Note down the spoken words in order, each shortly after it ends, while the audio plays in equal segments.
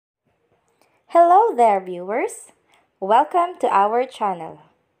Hello there, viewers! Welcome to our channel.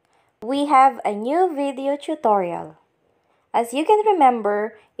 We have a new video tutorial. As you can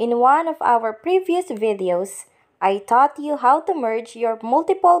remember, in one of our previous videos, I taught you how to merge your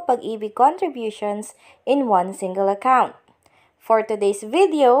multiple Pag-Ibig contributions in one single account. For today's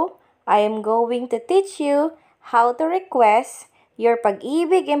video, I am going to teach you how to request your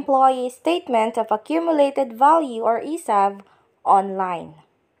Pag-Ibig Employee Statement of Accumulated Value or Esav online.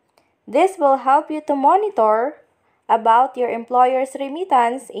 This will help you to monitor about your employer's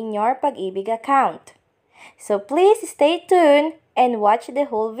remittance in your Pag-Ibig account. So please stay tuned and watch the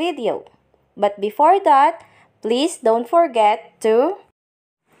whole video. But before that, please don't forget to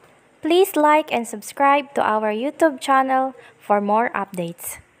please like and subscribe to our YouTube channel for more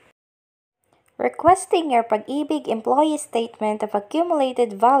updates. Requesting your Pag-Ibig Employee Statement of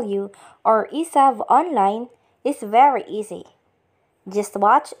Accumulated Value or Esav online is very easy. Just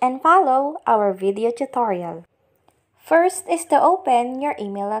watch and follow our video tutorial. First is to open your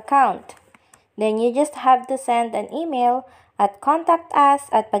email account. Then you just have to send an email at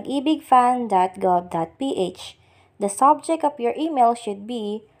contactus@pagibigfan.gov.ph. The subject of your email should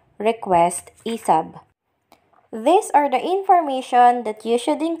be Request Esav. These are the information that you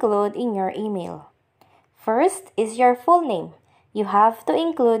should include in your email. First is your full name. You have to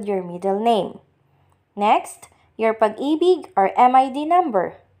include your middle name. Next, your Pag-Ibig or MID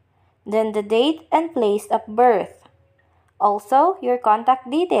number. Then the date and place of birth. Also, your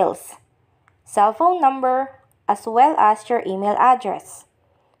contact details, cell phone number, as well as your email address.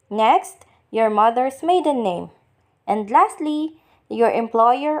 Next, your mother's maiden name. And lastly, your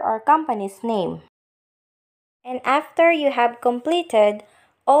employer or company's name. And after you have completed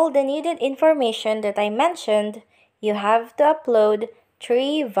all the needed information that I mentioned, you have to upload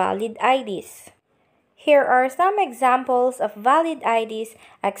 3 valid IDs. Here are some examples of valid IDs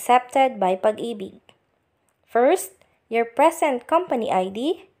accepted by Pag-Ibig. First, your present company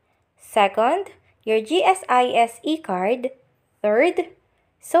ID. Second, your GSIS e-card. Third,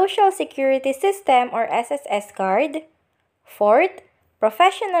 Social Security System or SSS card. Fourth,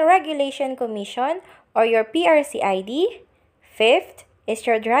 Professional Regulation Commission or your PRC ID. Fifth is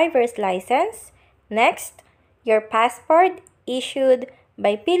your driver's license. Next, your passport issued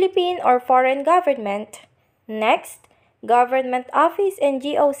by Philippine or foreign government. Next, government office and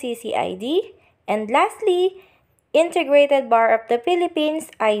GOCC ID. And lastly, Integrated Bar of the Philippines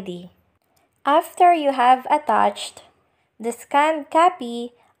ID. After you have attached the scanned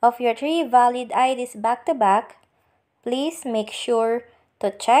copy of your 3 valid IDs back to back, please make sure to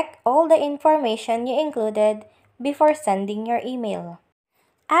check all the information you included before sending your email.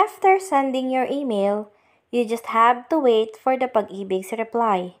 After sending your email, you just have to wait for the Pag-Ibig's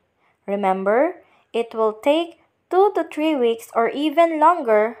reply. Remember, it will take 2 to 3 weeks or even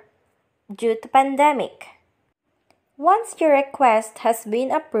longer due to pandemic. Once your request has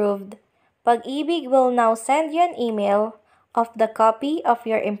been approved, Pag-Ibig will now send you an email of the copy of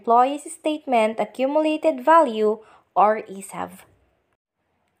your Employee's Statement Accumulated Value or Esav.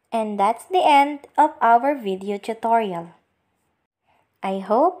 And that's the end of our video tutorial. I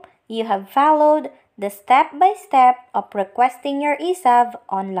hope you have followed the step-by-step of requesting your Esav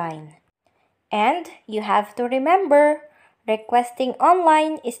online. And you have to remember, requesting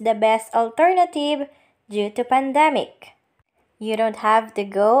online is the best alternative due to pandemic. You don't have to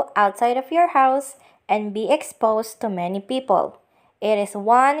go outside of your house and be exposed to many people. It is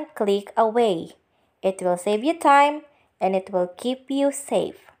one click away. It will save you time and it will keep you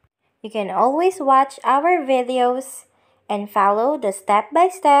safe. You can always watch our videos and follow the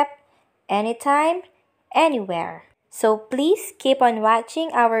step-by-step anytime, anywhere. So please keep on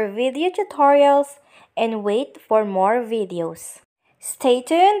watching our video tutorials and wait for more videos. Stay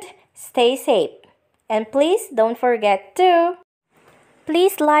tuned, stay safe, and please don't forget to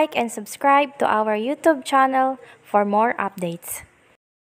please like and subscribe to our YouTube channel for more updates.